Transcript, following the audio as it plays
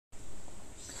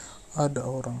ada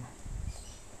orang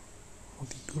mau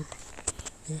tidur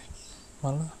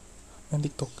malah main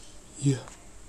TikTok. Iya,